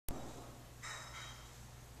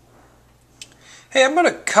Hey, I'm going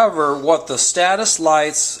to cover what the status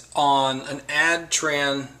lights on an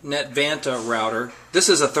Adtran Netvanta router. This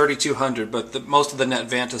is a 3200, but most of the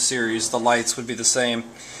Netvanta series, the lights would be the same.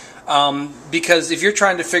 Because if you're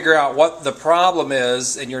trying to figure out what the problem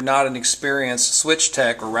is and you're not an experienced switch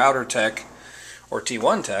tech or router tech or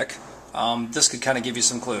T1 tech, this could kind of give you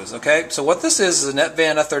some clues. Okay, so what this is a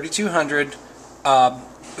Netvanta 3200.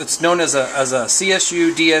 It's known as a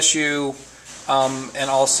CSU, DSU, and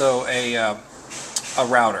also a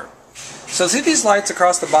router. So see these lights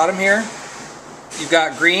across the bottom here? You've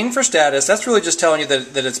got green for status. That's really just telling you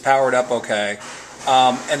that it's powered up okay.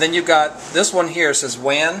 And then you've got this one here, says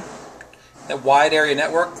WAN, that wide area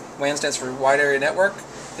network. WAN stands for wide area network.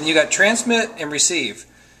 And you got transmit and receive.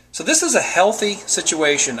 So this is a healthy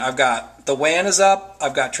situation. I've got the WAN is up,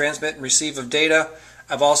 I've got transmit and receive of data.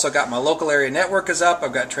 I've also got my local area network is up,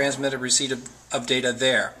 I've got transmit and receive of data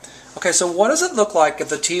there. Okay, so what does it look like if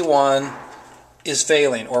the T1 is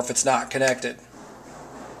failing or if it's not connected?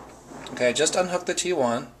 Okay, just unhook the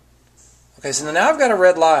T1. Okay, so now I've got a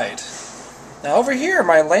red light. Now over here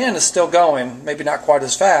my LAN is still going, maybe not quite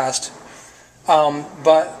as fast,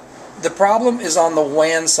 but the problem is on the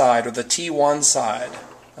WAN side or the T1 side.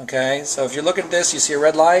 Okay, so if you're looking at this, you see a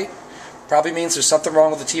red light, probably means there's something wrong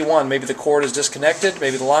with the T1. Maybe the cord is disconnected,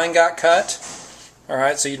 maybe the line got cut.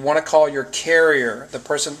 Alright, so you'd want to call your carrier, the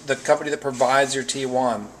company that provides your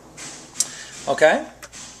T1. Okay,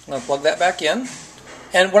 I'm going to plug that back in.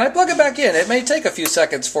 And when I plug it back in, it may take a few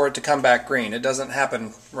seconds for it to come back green. It doesn't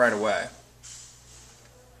happen right away.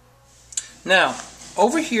 Now,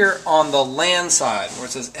 over here on the LAN side, where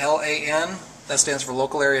it says LAN, that stands for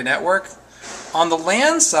local area network. On the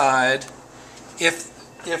LAN side,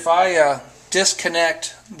 if I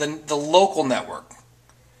disconnect the local network,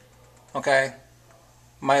 okay,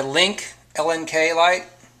 my link LNK light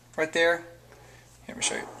right there, let me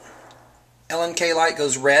show you. LNK light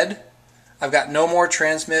goes red. I've got no more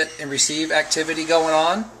transmit and receive activity going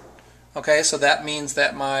on. Okay, so that means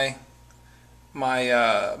that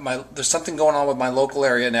there's something going on with my local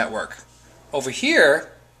area network. Over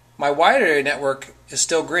here, my wide area network is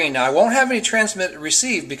still green. Now I won't have any transmit and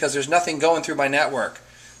receive because there's nothing going through my network.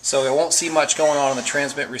 So I won't see much going on the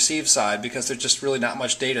transmit receive side because there's just really not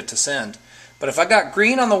much data to send. But if I got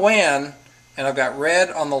green on the WAN and I've got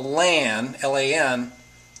red on the LAN, LAN,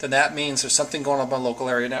 then that means there's something going on with my local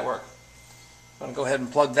area network. I'm going to go ahead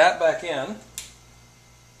and plug that back in.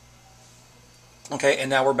 Okay, and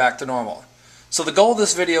now we're back to normal. So the goal of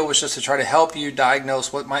this video was just to try to help you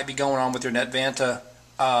diagnose what might be going on with your Netvanta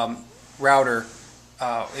router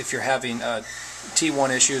if you're having T1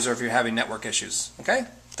 issues or if you're having network issues. Okay?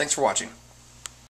 Thanks for watching.